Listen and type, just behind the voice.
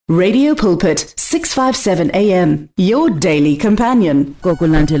Radio Pulpit, 657 AM, your daily companion.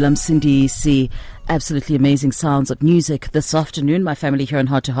 Kokulandela Msindisi. Absolutely amazing sounds of music this afternoon. My family here on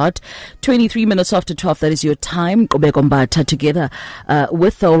Heart to Heart. 23 minutes after 12, that is your time. Kobekombata together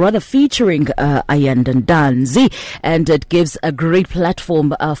with, or rather featuring Ayanda Ndanzi. And it gives a great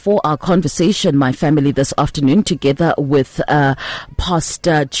platform for our conversation, my family, this afternoon, together with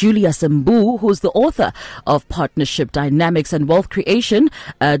Pastor Julius Mbu, who's the author of Partnership Dynamics and Wealth Creation.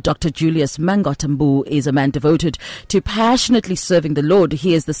 Dr. Julius Mangot Mbu is a man devoted to passionately serving the Lord.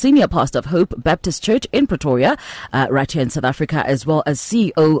 He is the senior pastor of Hope Baptist Church in Pretoria, right here in South Africa, as well as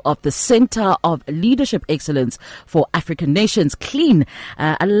CEO of the Center of Leadership Excellence for African Nations, CLEAN.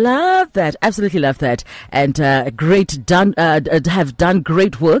 I love that, absolutely love that, and have done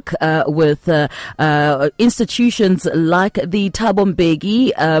great work with institutions like the Thabo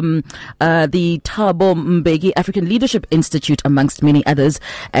Mbeki African Leadership Institute, amongst many others.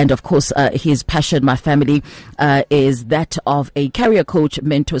 And of course, his passion, my family, is that of a career coach,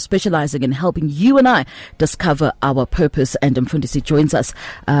 mentor, specializing in helping you and I discover our purpose. And Mfundisi joins us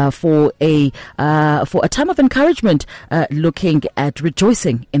for a time of encouragement, looking at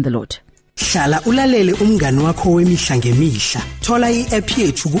rejoicing in the Lord. Hlala ulalele umngani wakho wemihla ngemihla. Thola i-app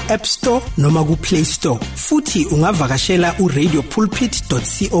yethu ku-App Store noma ku-Play Store. Futhi ungavakashela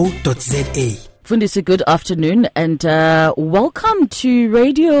u-radiopulpit.co.za. Fundisi, good afternoon and welcome to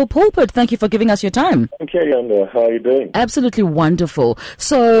Radio Pulpit. Thank you for giving us your time. Okay, Ayanda, how are you doing? Absolutely wonderful.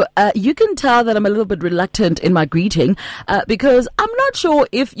 So you can tell that I'm a little bit reluctant in my greeting because I'm not sure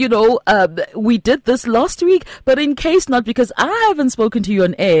if, we did this last week, but in case not, because I haven't spoken to you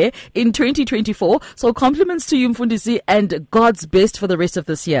on air in 2024. So compliments to you, Mfundisi, and God's best for the rest of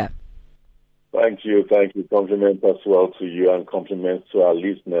this year. Thank you. Compliments as well to you and compliments to our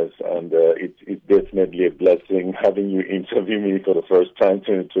listeners. And it's definitely a blessing having you interview me for the first time,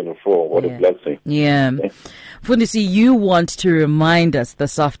 2024. What a blessing. Yeah. Fundisi, you want to remind us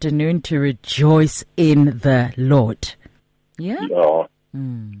this afternoon to rejoice in the Lord. Yeah? No.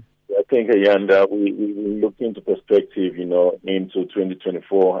 I think, Ayanda, we look into perspective, into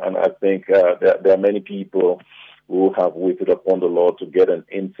 2024. And I think there are many people who have waited upon the Lord to get an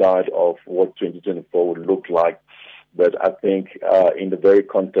insight of what 2024 would look like. But I think in the very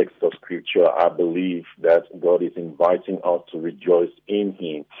context of Scripture, I believe that God is inviting us to rejoice in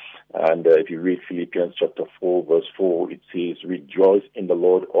Him. And if you read Philippians chapter 4, verse 4, it says, "Rejoice in the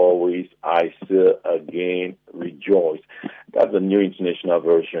Lord always. I say again, rejoice." That's the New International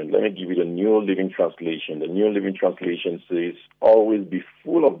Version. Let me give you the New Living Translation. The New Living Translation says, "Always be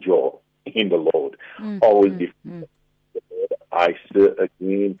full of joy in the Lord." Always be full of the Lord. I say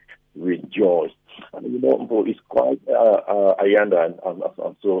again, rejoice. And it's quite Ayanda, and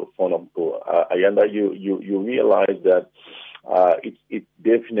I'm so fond of Ayanda. You realize that it's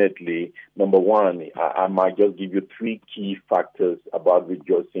definitely number one. I might just give you three key factors about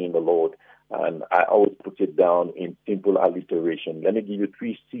rejoicing in the Lord, and I always put it down in simple alliteration. Let me give you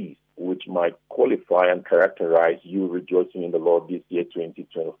three C's, which might qualify and characterize you rejoicing in the Lord this year,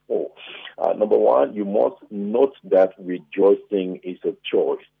 2024. Number one, you must note that rejoicing is a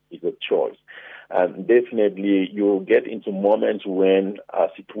choice. And definitely you'll get into moments when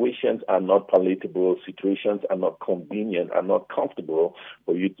situations are not palatable, situations are not convenient, are not comfortable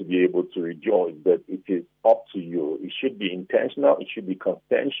for you to be able to rejoice. But it is up to you. It should be intentional, it should be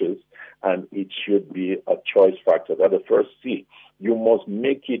conscientious, and it should be a choice factor. That's the first C. You must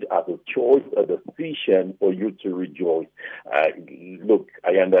make it as a choice, a decision for you to rejoice. Look,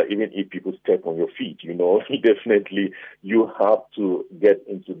 Ayanda, even if people step on your feet, definitely you have to get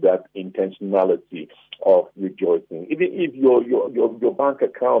into that intentionality of rejoicing. Even if your bank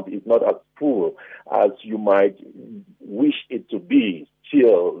account is not as full as you might wish it to be,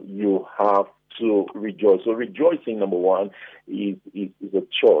 still you have to rejoice. So rejoicing, number one, is a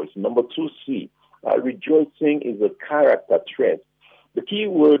choice. Number two, C, rejoicing is a character trait. The key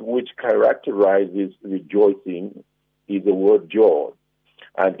word which characterizes rejoicing is the word joy.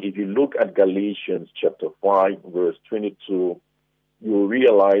 And if you look at Galatians chapter 5, verse 22, you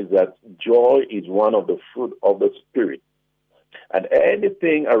realize that joy is one of the fruit of the Spirit. And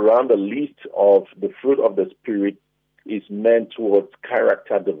anything around the list of the fruit of the Spirit is meant towards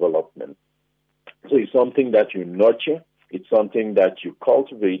character development. So it's something that you nurture, it's something that you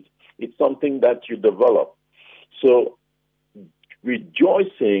cultivate, it's something that you develop. So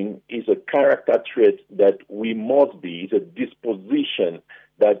rejoicing is a character trait that we must be. It's a disposition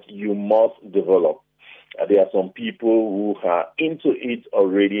that you must develop. There are some people who are into it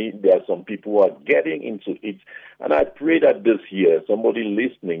already. There are some people who are getting into it. And I pray that this year, somebody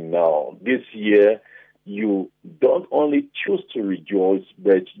listening now, this year, you don't only choose to rejoice,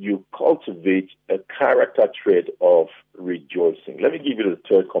 but you cultivate a character trait of rejoicing. Let me give you the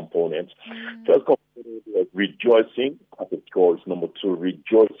third component. First component is rejoicing as a choice. Number two,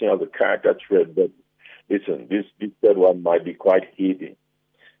 rejoicing as a character trait. But listen, this third one might be quite hidden.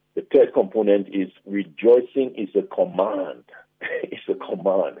 The third component is rejoicing is a command. It's a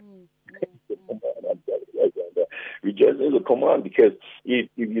command. Rejoicing is a command, because if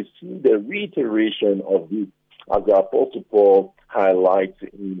you see the reiteration of this, as the Apostle Paul highlights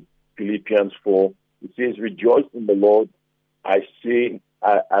in Philippians 4, it says, rejoice in the Lord. I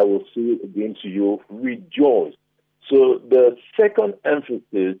will say again to you, rejoice. So the second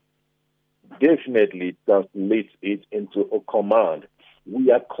emphasis definitely translates it into a command.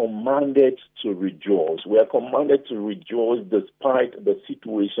 We are commanded to rejoice. We are commanded to rejoice despite the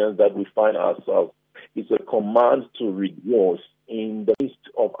situations that we find ourselves. It's a command to rejoice in the midst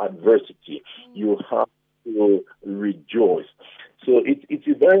of adversity. You have to rejoice. So it's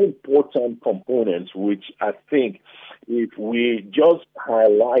a very important component, which I think if we just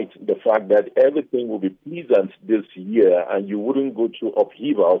highlight the fact that everything will be pleasant this year and you wouldn't go through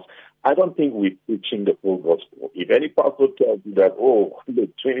upheavals, I don't think we're preaching the full gospel. If any pastor tells you that, the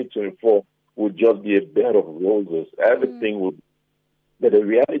 2024 will just be a bed of roses, everything will be. But the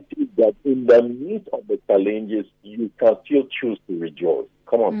reality is that in the midst of the challenges, you can still choose to rejoice.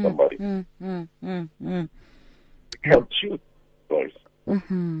 Come on, somebody. You can choose to rejoice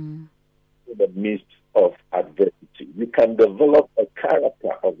in the midst of adversity. You can develop a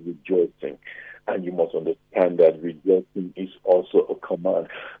character of rejoicing. And you must understand that rejoicing is also a command.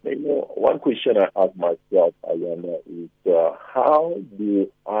 One question I ask myself, Ayana, is how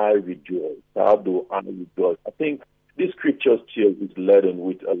do I rejoice? How do I rejoice? I think this scripture still is laden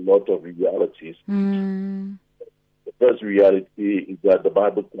with a lot of realities. The first reality is that the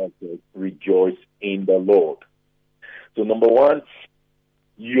Bible tells us rejoice in the Lord. So number one,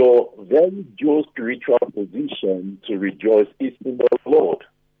 your very dual spiritual position to rejoice is in the Lord.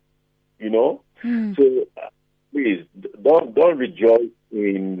 So please don't rejoice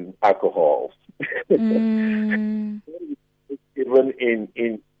in alcohol. Even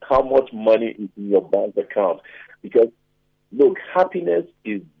in how much money is in your bank account. Because look, happiness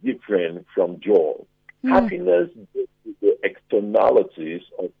is different from joy. Happiness is the externalities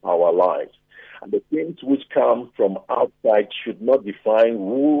of our lives. And the things which come from outside should not define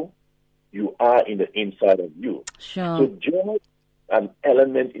who you are in the inside of you. Sure. So joy, an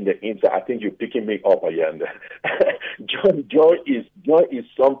element in the inside. I think you're picking me up, Ayanda. Joy is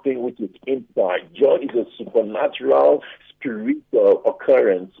something which is inside. Joy is a supernatural, spiritual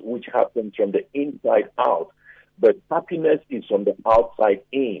occurrence which happens from the inside out. But happiness is from the outside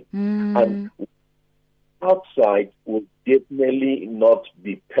in. And outside will definitely not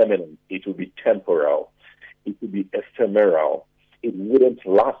be permanent. It will be temporal. It will be ephemeral. It wouldn't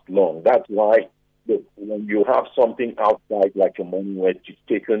last long. That's why when you have something outside like a money where it's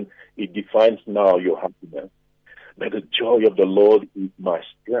taken, it defines now your happiness. But the joy of the Lord is my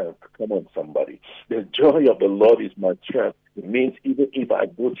strength. Come on, somebody. The joy of the Lord is my strength. It means even if I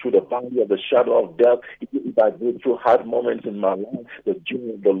go through the valley of the shadow of death, even if I go through hard moments in my life, the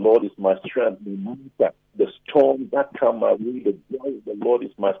joy of the Lord is my strength. No matter the storm that come my way, the joy of the Lord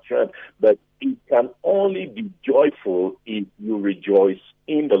is my strength. But it can only be joyful if you rejoice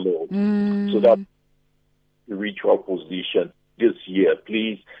in the Lord. So that's the spiritual position this year.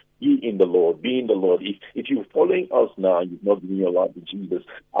 Please be in the Lord. Be in the Lord. If you're following us now, you've not given your life to Jesus,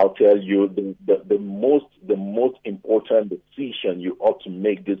 I'll tell you the most important decision you ought to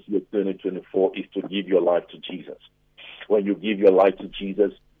make this year, 2024, is to give your life to Jesus. When you give your life to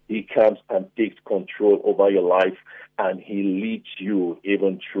Jesus, He comes and takes control over your life, and He leads you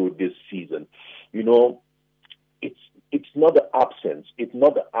even through this season. It's not the absence. It's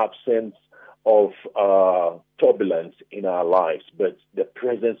not the absence of turbulence in our lives, but the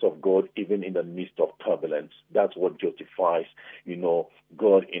presence of God even in the midst of turbulence. That's what justifies,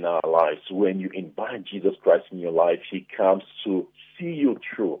 God in our lives. When you invite Jesus Christ in your life, He comes to see you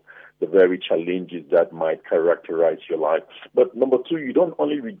through the very challenges that might characterize your life. But number two, you don't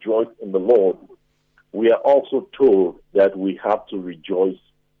only rejoice in the Lord. We are also told that we have to rejoice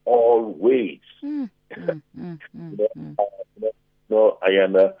always.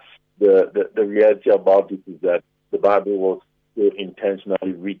 Ayana, the reality about this is that the Bible was so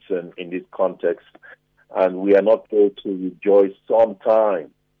intentionally written in this context, and we are not told to rejoice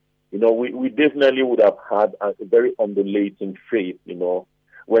sometimes. We definitely would have had a very undulating faith.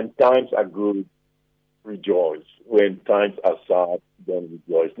 When times are good, rejoice. When times are sad, then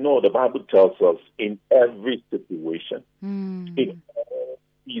rejoice. No, the Bible tells us in every situation, in all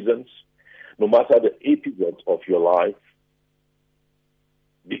seasons, no matter the episodes of your life,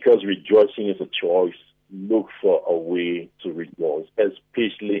 because rejoicing is a choice, look for a way to rejoice,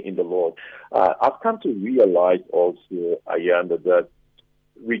 especially in the Lord. I've come to realize also, Ayanda, that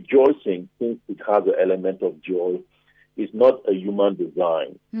rejoicing, since it has an element of joy, is not a human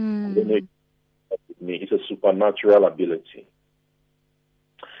design. It's a supernatural ability.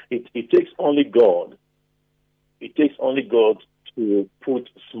 It takes only God. It takes only God to put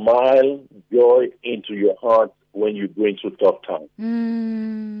smile, joy into your heart when you're going through tough times.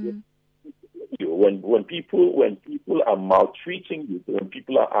 When people are maltreating you, when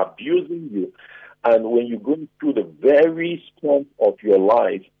people are abusing you, and when you're going through the very storm of your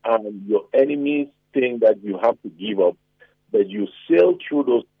life and your enemies think that you have to give up, but you sail through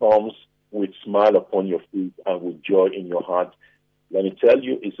those storms with smile upon your face and with joy in your heart, let me tell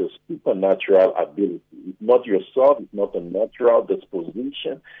you, it's a supernatural ability. It's not yourself, it's not a natural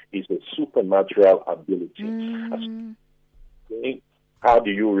disposition, it's a supernatural ability. How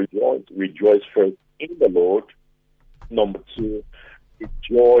do you rejoice? Rejoice first in the Lord. Number two,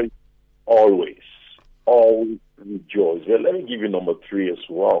 rejoice always. Always rejoice. Well, let me give you number three as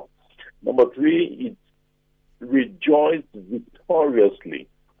well. Number three is rejoice victoriously.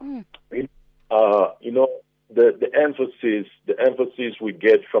 The emphasis we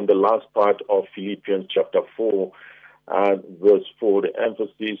get from the last part of Philippians chapter 4 and verse 4, the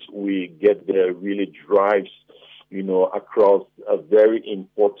emphasis we get there really drives, across a very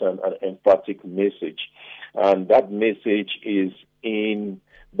important and emphatic message. And that message is in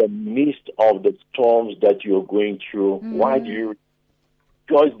the midst of the storms that you're going through. Why do you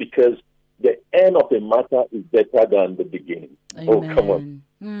rejoice? Because the end of the matter is better than the beginning. Amen. Oh, come on.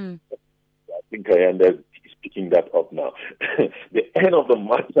 I think I am picking that up now. The end of the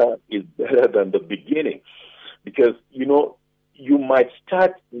matter is better than the beginning. Because, you might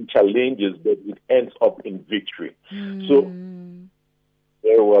start in challenges, but it ends up in victory. So,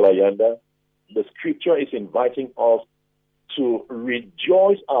 very well, Ayanda, the scripture is inviting us to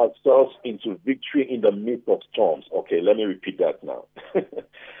rejoice ourselves into victory in the midst of storms. Okay, let me repeat that now.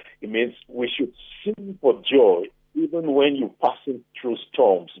 It means we should sing for joy even when you're passing through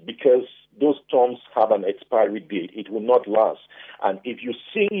storms, because those storms have an expiry date. It will not last. And if you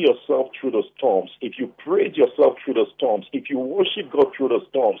sing yourself through the storms, if you praise yourself through the storms, if you worship God through the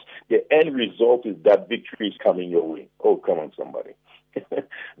storms, the end result is that victory is coming your way. Oh, come on, somebody.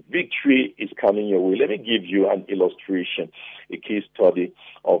 Victory is coming your way. Let me give you an illustration, a case study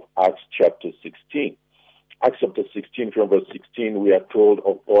of Acts chapter 16. Acts chapter 16, from verse 16, we are told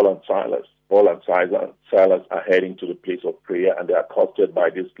of Paul and Silas. Paul and Silas are heading to the place of prayer, and they are accosted by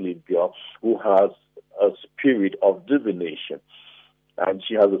this slave girl who has a spirit of divination. And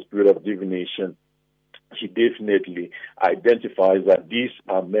she has a spirit of divination. She definitely identifies that these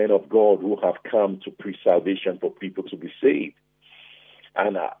are men of God who have come to preach salvation for people to be saved.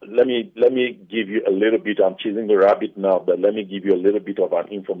 And let me give you a little bit. I'm chasing the rabbit now, but let me give you a little bit of an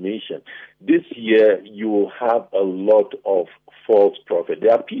information. This year, you will have a lot of false prophets.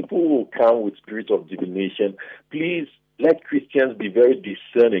 There are people who come with spirits of divination. Please let Christians be very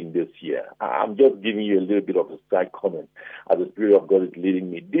discerning this year. I'm just giving you a little bit of a side comment as the Spirit of God is leading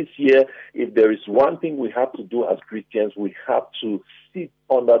me. This year, if there is one thing we have to do as Christians, we have to sit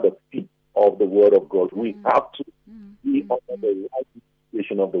under the feet of the Word of God. We have to be under the right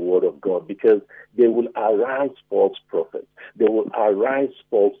of the Word of God, because there will arise false prophets, there will arise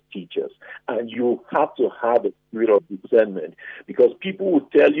false teachers, and you have to have a spirit of discernment, because people will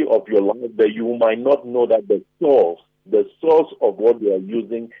tell you of your life that you might not know that the source of what they are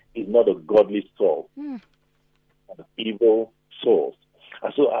using is not a godly source, an evil source.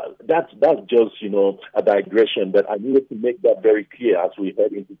 And so that's just, a digression, but I needed to make that very clear as we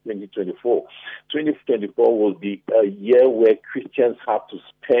head into 2024. 2024 will be a year where Christians have to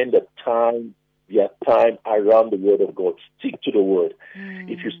spend their time around the Word of God. Stick to the Word.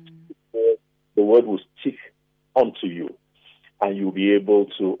 If you stick to the Word will stick onto you, and you'll be able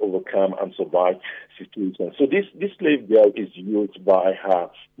to overcome and survive situations. So this slave girl is used by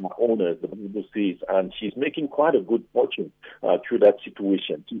her owners, the Bible says, and she's making quite a good fortune through that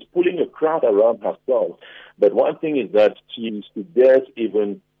situation. She's pulling a crowd around herself. But one thing is that she dares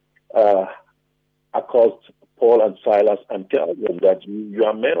even accost Paul and Silas and tell them that you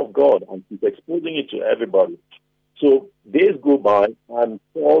are men of God, and she's exposing it to everybody. So days go by, and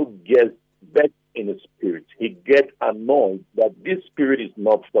Paul gets back in his spirit. He gets annoyed that this spirit is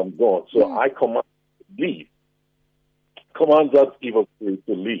not from God. So I command to leave. Commands that evil spirit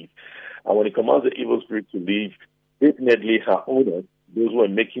to leave. And when he commands the evil spirit to leave, definitely her owners, those who are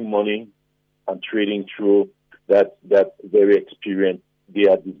making money and trading through that very experience, they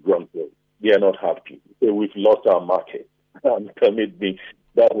are disgruntled. they are not happy. We've lost our market. And permit me,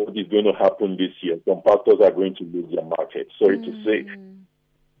 that's what is going to happen this year. Some pastors are going to lose their market. Sorry to say.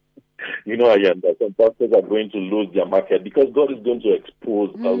 You know, Ayanda, some pastors are going to lose their market because God is going to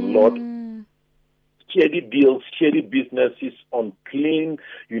expose a lot of shady deals, shady businesses, unclean,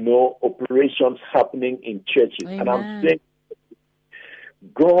 operations happening in churches. Amen. And I'm saying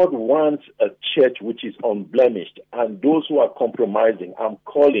God wants a church which is unblemished, and those who are compromising, I'm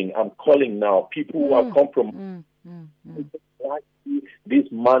calling now, people who are compromising. This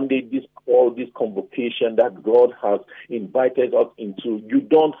mandate, this call, this convocation that God has invited us into, you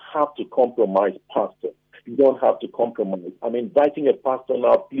don't have to compromise, pastor. You don't have to compromise. I'm inviting a pastor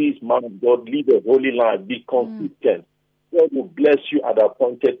now, please, man of God, live a holy life, be consistent. God will bless you at the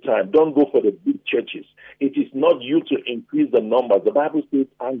appointed time. Don't go for the big churches. It is not you to increase the numbers. The Bible says,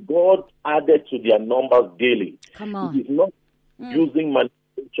 and God added to their numbers daily. Come on. It is not using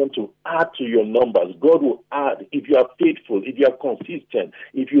manipulation to add to your numbers. God will add. If you are faithful, if you are consistent,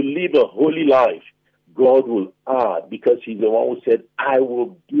 if you live a holy life, God will add, because he's the one who said, I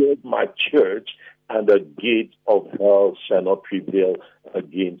will build my church and the gates of hell shall not prevail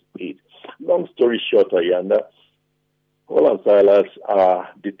against it. Long story short, Ayanda, Paul and Silas are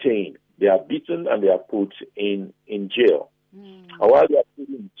detained. They are beaten and they are put in jail. And while they are put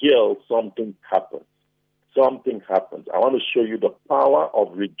in jail, something happens. Something happens. I want to show you the power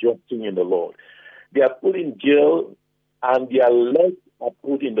of rejoicing in the Lord. They are put in jail and their legs are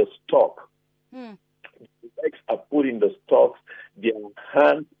put in the stock. Their legs are put in the stocks. Their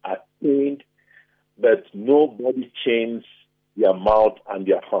hands are chained, but nobody chains their mouth and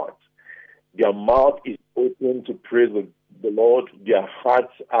their heart. Their mouth is open to praise the Lord. Their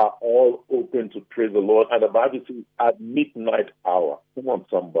hearts are all open to praise the Lord. And the Bible says at midnight hour. Come on,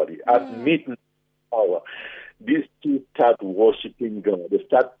 somebody. At midnight hour, these two start worshiping God. They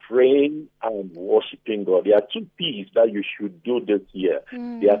start praying and worshiping God. There are two P's that you should do this year.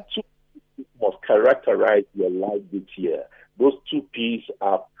 There are two P's that must characterize your life this year. Those two P's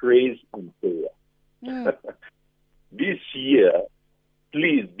are praise and prayer. This year,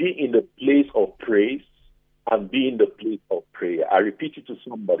 please be in the place of praise and be in the place of prayer. I repeat it to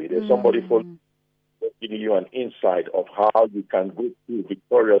somebody. There's somebody giving you an insight of how you can go through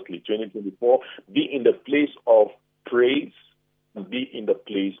victoriously 2024. Be in the place of praise and be in the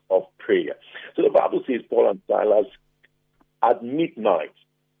place of prayer. So the Bible says Paul and Silas at midnight,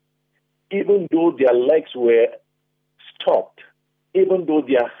 even though their legs were stopped, even though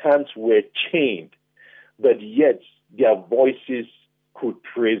their hands were chained, but yet their voices could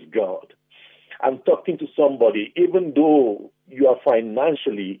praise God. I'm talking to somebody, even though you are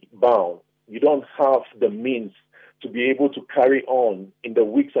financially bound, you don't have the means to be able to carry on in the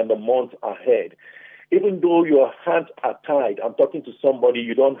weeks and the months ahead. Even though your hands are tied, I'm talking to somebody,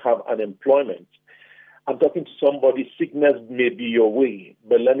 you don't have unemployment. I'm talking to somebody, sickness may be your way,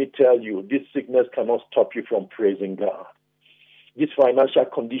 but let me tell you, this sickness cannot stop you from praising God. This financial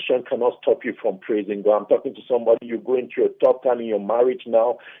condition cannot stop you from praising God. I'm talking to somebody, you're going through a tough time in your marriage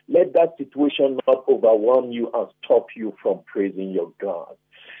now. Let that situation not overwhelm you and stop you from praising your God.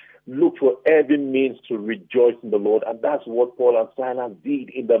 Look for every means to rejoice in the Lord. And that's what Paul and Silas did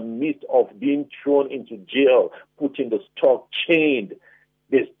in the midst of being thrown into jail, put in the stock, chained.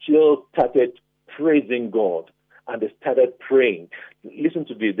 They still started praising God. And they started praying. Listen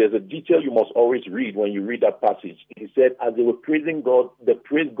to this. There's a detail you must always read when you read that passage. He said, as they were praising God, they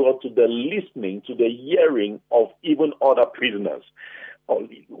praised God to the listening, to the hearing of even other prisoners.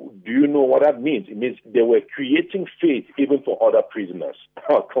 Do you know what that means? It means they were creating faith even for other prisoners.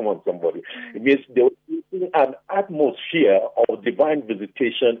 Oh, come on, somebody. It means they were creating an atmosphere of divine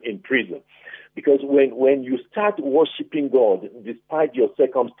visitation in prison. Because when you start worshiping God, despite your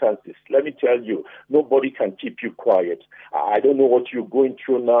circumstances, let me tell you, nobody can keep you quiet. I don't know what you're going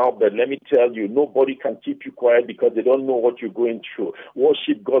through now, but let me tell you, nobody can keep you quiet because they don't know what you're going through.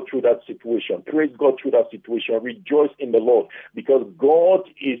 Worship God through that situation. Praise God through that situation. Rejoice in the Lord because God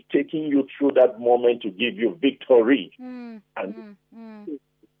is taking you through that moment to give you victory.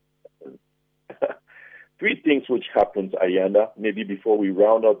 Three things which happens, Ayanda, maybe before we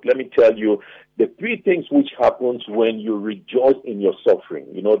round up. Let me tell you the three things which happens when you rejoice in your suffering.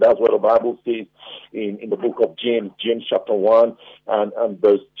 You know, that's what the Bible says in the book of James chapter 1 and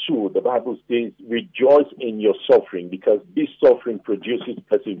verse 2. The Bible says, rejoice in your suffering because this suffering produces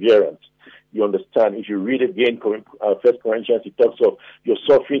perseverance. You understand? If you read again, 1 Corinthians, it talks of your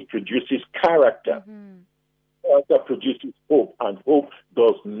suffering produces character. Character produces hope, and hope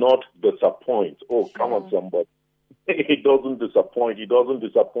does not disappoint. Oh, come on, somebody. He doesn't disappoint. He doesn't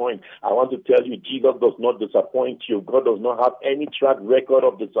disappoint. I want to tell you, Jesus does not disappoint you. God does not have any track record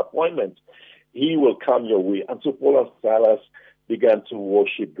of disappointment. He will come your way. And so Paul and Silas began to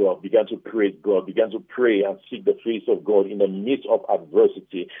worship God, began to praise God, began to pray and seek the face of God in the midst of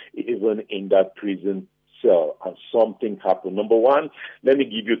adversity, even in that prison cell. And something happened. Number one, let me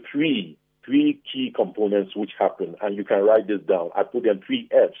give you three key components which happen, and you can write this down. I put them 3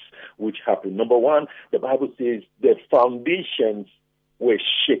 F's which happen. Number one, the Bible says the foundations were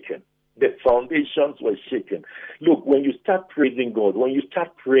shaken. The foundations were shaken. Look, when you start praising God, when you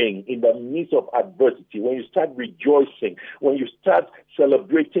start praying in the midst of adversity, when you start rejoicing, when you start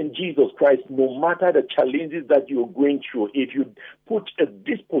celebrating Jesus Christ, no matter the challenges that you're going through, if you put a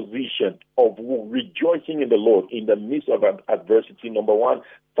disposition of rejoicing in the Lord in the midst of adversity, number one,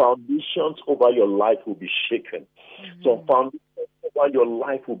 foundations over your life will be shaken. Some foundations over your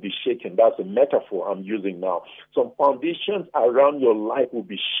life will be shaken. That's a metaphor I'm using now. Some foundations around your life will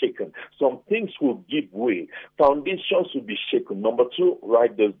be shaken. Some things will give way. Foundations will be shaken. Number two,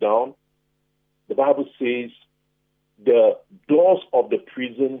 write this down. The Bible says the doors of the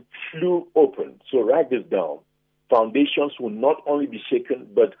prison flew open. So write this down. Foundations will not only be shaken,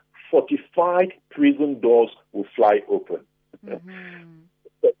 but fortified prison doors will fly open.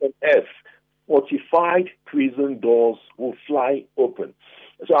 F, fortified prison doors will fly open.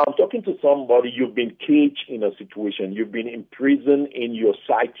 So I'm talking to somebody, you've been caged in a situation, you've been imprisoned in your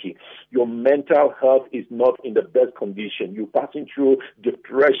psyche, your mental health is not in the best condition, you're passing through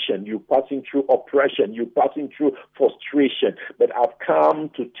depression, you're passing through oppression, you're passing through frustration. But I've come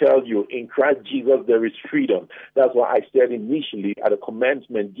to tell you, in Christ Jesus, there is freedom. That's why I said initially at the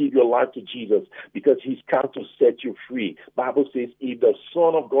commencement, give your life to Jesus, because he's come to set you free. Bible says, if the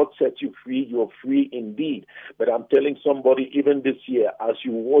Son of God sets you free, you're free indeed. But I'm telling somebody, even this year, as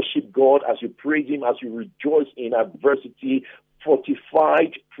you worship God, as you praise him, as you rejoice in adversity,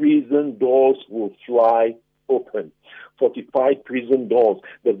 fortified prison doors will fly open. Fortified prison doors,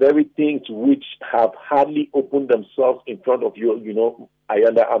 the very things which have hardly opened themselves in front of you. You know,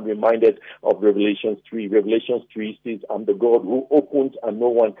 I'm reminded of Revelation 3. Revelation 3 says, I'm the God who opens and no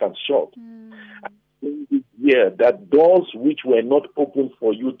one can shut. Yeah, that doors which were not open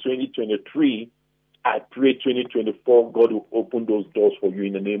for you 2023, I pray 2024, God will open those doors for you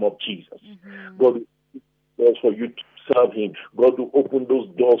in the name of Jesus. God will open doors for you to serve him. God will open those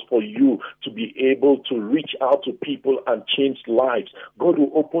doors for you to be able to reach out to people and change lives. God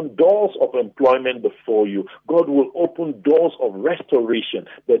will open doors of employment before you. God will open doors of restoration.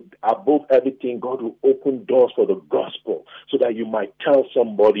 But above everything, God will open doors for the gospel so that you might tell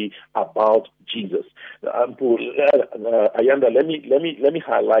somebody about Jesus. Ayanda, let me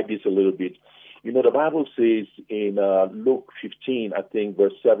highlight this a little bit. You know, the Bible says in Luke 15, I think,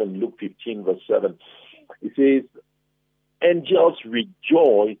 verse 7, Luke 15, verse 7, it says, angels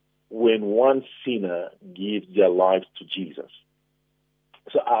rejoice when one sinner gives their lives to Jesus.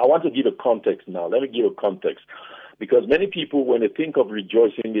 So I want to give a context now. Let me give a context. Because many people, when they think of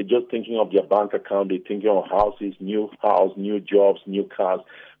rejoicing, they're just thinking of their bank account, they're thinking of houses, new house, new jobs, new cars.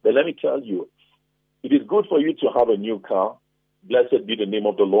 But let me tell you, it is good for you to have a new car. Blessed be the name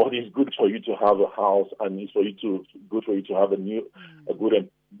of the Lord. It's good for you to have a house, and it's good for you to have a good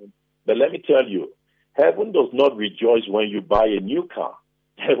employment. But let me tell you, heaven does not rejoice when you buy a new car.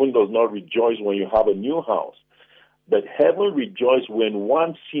 Heaven does not rejoice when you have a new house. But heaven rejoices when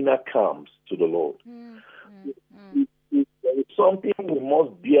one sinner comes to the Lord. There is something we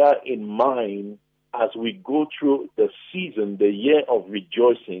must bear in mind as we go through the season, the year of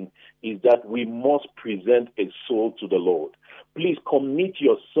rejoicing, is that we must present a soul to the Lord. Please commit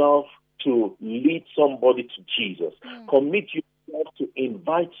yourself to lead somebody to Jesus. Commit yourself to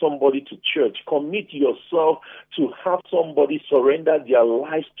invite somebody to church. Commit yourself to have somebody surrender their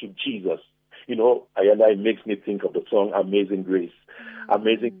lives to Jesus. You know, it makes me think of the song Amazing Grace.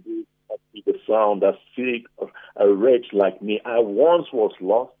 Amazing Grace is the sound that saved a wretch like me. I once was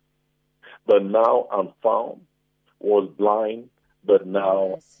lost, but now I'm found. Was blind, but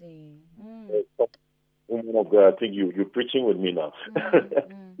now... Oh God, I think you're preaching with me now.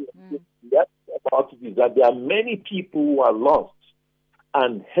 That's about it, is that there are many people who are lost,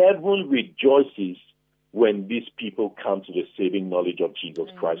 and heaven rejoices when these people come to the saving knowledge of Jesus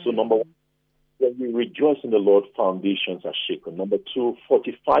Christ. So number one, when we rejoice in the Lord, foundations are shaken. Number two,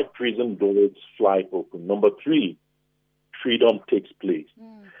 fortified prison doors fly open. Number three, freedom takes place.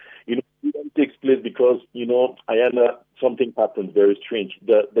 You know, freedom takes place because, you know, something happened very strange.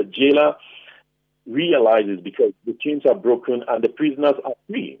 The jailer realizes, because the chains are broken and the prisoners are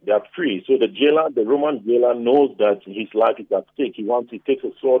free. They are free. So the jailer, the Roman jailer, knows that his life is at stake. He takes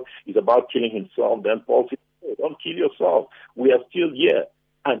a sword, he's about killing himself. Then Paul says, don't kill yourself. We are still here.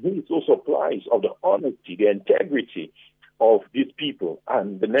 And he so surprised of the honesty, the integrity of these people.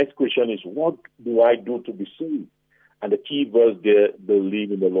 And the next question is, what do I do to be saved? And the key verse there,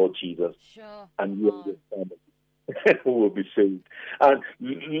 believe in the Lord Jesus. Sure. And you and your family who will be saved. And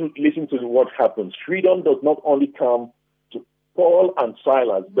listen to what happens. Freedom does not only come to Paul and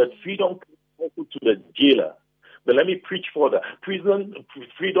Silas, but freedom comes also to the jailer. But let me preach further. Freedom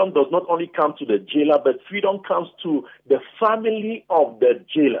does not only come to the jailer, but freedom comes to the family of the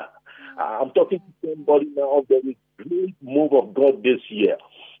jailer. I'm talking to somebody now. There is a great move of God this year.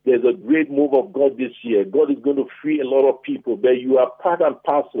 There's a great move of God this year. God is going to free a lot of people, but you are part and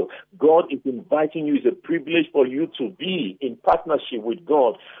parcel. God is inviting you. It's a privilege for you to be in partnership with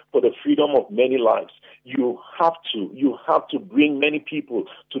God for the freedom of many lives. You have to bring many people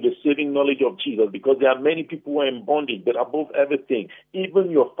to the saving knowledge of Jesus, because there are many people who are in bondage, but above everything, even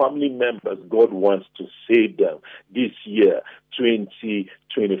your family members, God wants to save them this year,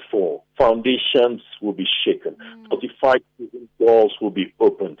 2024. Foundations will be shaken. 45 doors will be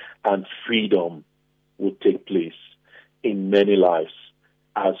opened, and freedom will take place in many lives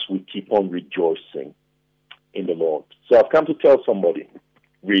as we keep on rejoicing in the Lord. So I've come to tell somebody,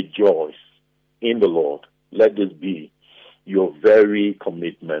 rejoice in the Lord. Let this be your very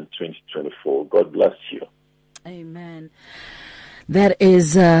commitment 2024. God bless you. Amen. That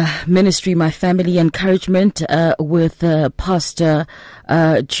is Ministry My Family Encouragement with Pastor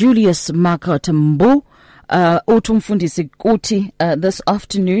Julius Makatambo. Utumfundisi kuti this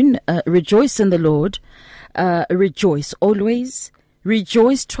afternoon, rejoice in the Lord, rejoice always,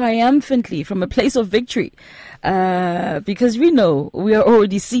 rejoice triumphantly from a place of victory, because we know we are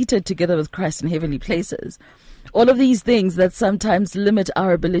already seated together with Christ in heavenly places. All of these things that sometimes limit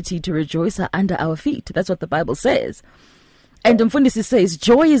our ability to rejoice are under our feet. That's what the Bible says. And Mfundisi says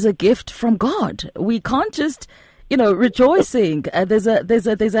joy is a gift from God. We can't just, rejoicing. There's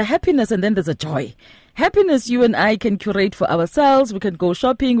a happiness and then there's a joy. Happiness you and I can curate for ourselves. We can go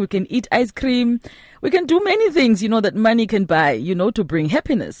shopping. We can eat ice cream. We can do many things, that money can buy, to bring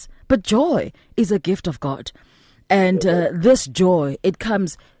happiness. But joy is a gift of God. And this joy, it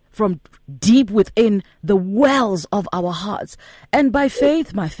comes from deep within the wells of our hearts. And by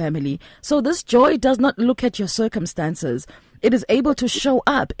faith, my family. So this joy does not look at your circumstances. It is able to show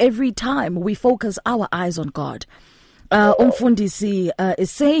up every time we focus our eyes on God. Umfundisi is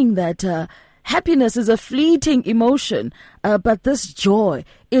saying that happiness is a fleeting emotion, but this joy,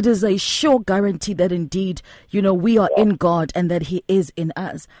 it is a sure guarantee that indeed, we are in God and that He is in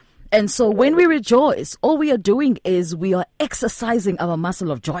us. And so when we rejoice, all we are doing is we are exercising our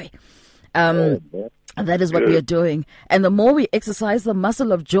muscle of joy. That is what we are doing. And the more we exercise the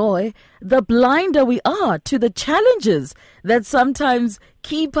muscle of joy, the blinder we are to the challenges that sometimes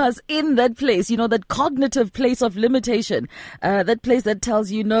keep us in that place, that cognitive place of limitation, that place that tells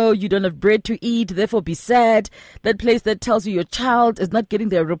you, no, you don't have bread to eat, therefore be sad. That place that tells you your child is not getting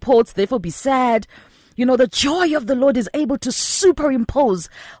their reports, therefore be sad. The joy of the Lord is able to superimpose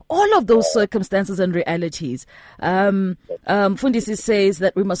all of those circumstances and realities. Fundisi says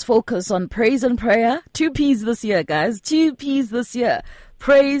that we must focus on praise and prayer. 2 P's this year, guys. 2 P's this year.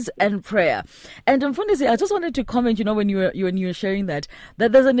 Praise and prayer. And Fundisi, I just wanted to comment, when you were sharing that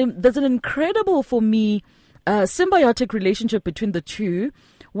there's an incredible, for me, symbiotic relationship between the two.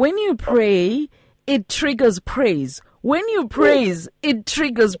 When you pray, it triggers praise. When you praise, it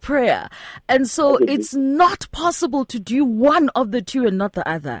triggers prayer. And so it's not possible to do one of the two and not the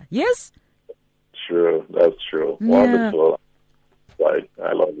other. Yes? True. That's true. Yeah. Wonderful. Right.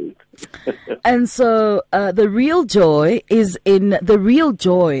 I love it. And so the real joy,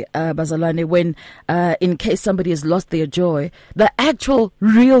 Bazalwane, when in case somebody has lost their joy, the actual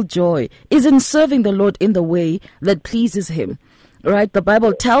real joy is in serving the Lord in the way that pleases Him. Right, the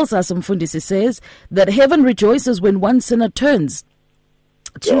Bible tells us, Mfundisi says, that heaven rejoices when one sinner turns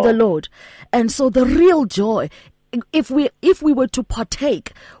to the Lord. And so the real joy, if we were to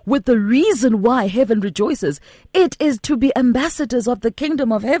partake with the reason why heaven rejoices, it is to be ambassadors of the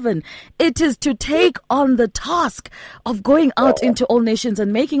kingdom of heaven. It is to take on the task of going out into all nations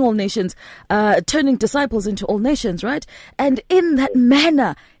and making all nations, turning disciples into all nations, right? And in that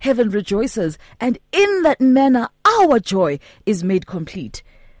manner, heaven rejoices. And in that manner, our joy is made complete.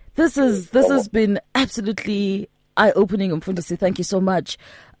 This has been absolutely eye-opening, Mfundisi. Thank you so much.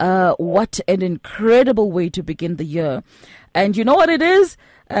 What an incredible way to begin the year. And you know what it is?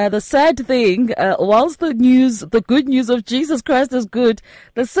 The sad thing, whilst the good news of Jesus Christ is good,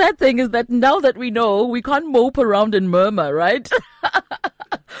 the sad thing is that now that we know, we can't mope around and murmur, right?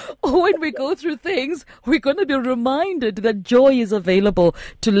 When we go through things, we're going to be reminded that joy is available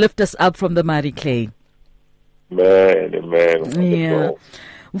to lift us up from the miry clay. Amen. Yeah.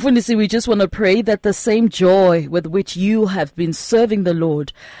 Mfundisi, we just want to pray that the same joy with which you have been serving the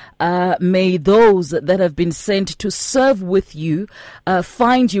Lord, may those that have been sent to serve with you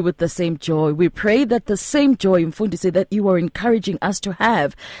find you with the same joy. We pray that the same joy, Mfundisi, that you are encouraging us to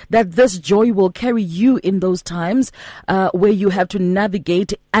have, that this joy will carry you in those times where you have to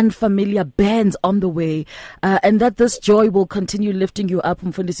navigate unfamiliar bands on the way, and that this joy will continue lifting you up,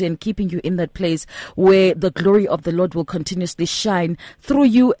 Mfundisi, and keeping you in that place where the glory of the Lord will continuously shine through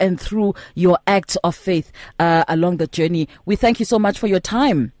you and through your acts of faith along the journey. We thank you so much for your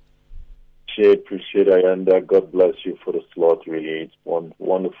time. Appreciate it, and God bless you for the slot. Really, it's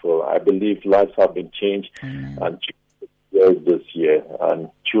wonderful. I believe lives have been changed and this year, and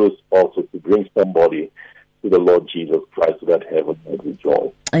choose also to bring somebody to the Lord Jesus Christ so that heaven may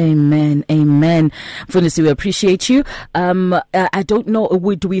rejoice. Amen. Mfundisi, we appreciate you. I don't know,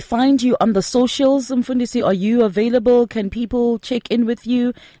 do we find you on the socials, Mfundisi? Are you available? Can people check in with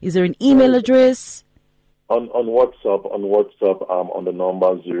you? Is there an email address? On WhatsApp, on the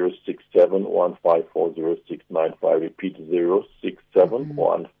number 067-154-0695. Repeat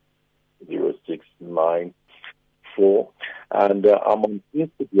 067-154-0694. And I'm on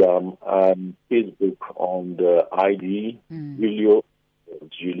Instagram and Facebook on the ID Julio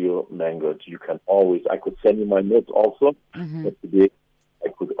Mangot. You can always, I could send you my notes also, but today I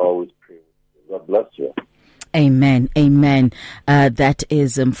could always pray. God bless you. Amen. That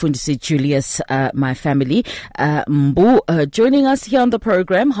is Mfundisi Julius, my family. Mbu, joining us here on the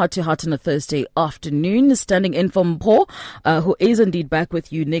program, Heart to Heart on a Thursday afternoon, standing in for Mpho, who is indeed back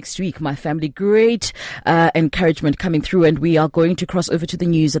with you next week, my family. Great encouragement coming through, and we are going to cross over to the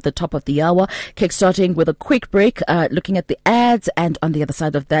news at the top of the hour, kick-starting with a quick break, looking at the ads, and on the other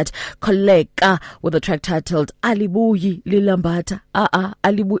side of that, Koleka, with a track titled Alibuyi Lilambata.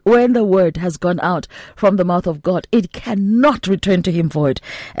 Alibuyi, when the word has gone out from the mouth of God, it cannot return to him void.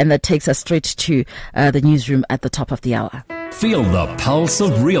 And that takes us straight to the newsroom at the top of the hour. Feel the pulse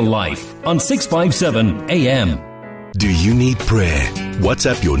of real life on 657 AM. Do you need prayer?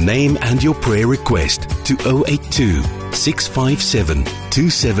 WhatsApp your name and your prayer request to 082 657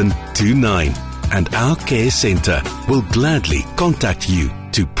 2729, and our care center will gladly contact you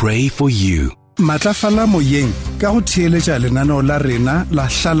to pray for you. Matlafala moyeng ka go theeletša lenaneo la rena la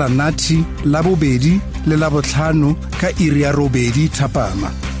hlala nathi la bobedi le la botlhano ka iri ya robedi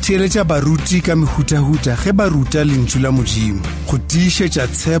thapama. Theeletša baruti ka mehutahuta ge ba ruta lentšu la Modimo go tiišetša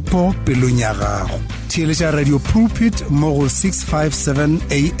tshepo pelong ya gago. Theeletša Radio Pulpit mo go 657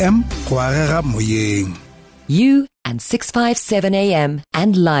 AM go agega moyeng. You and 657 AM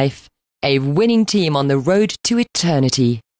and life, a winning team on the road to eternity.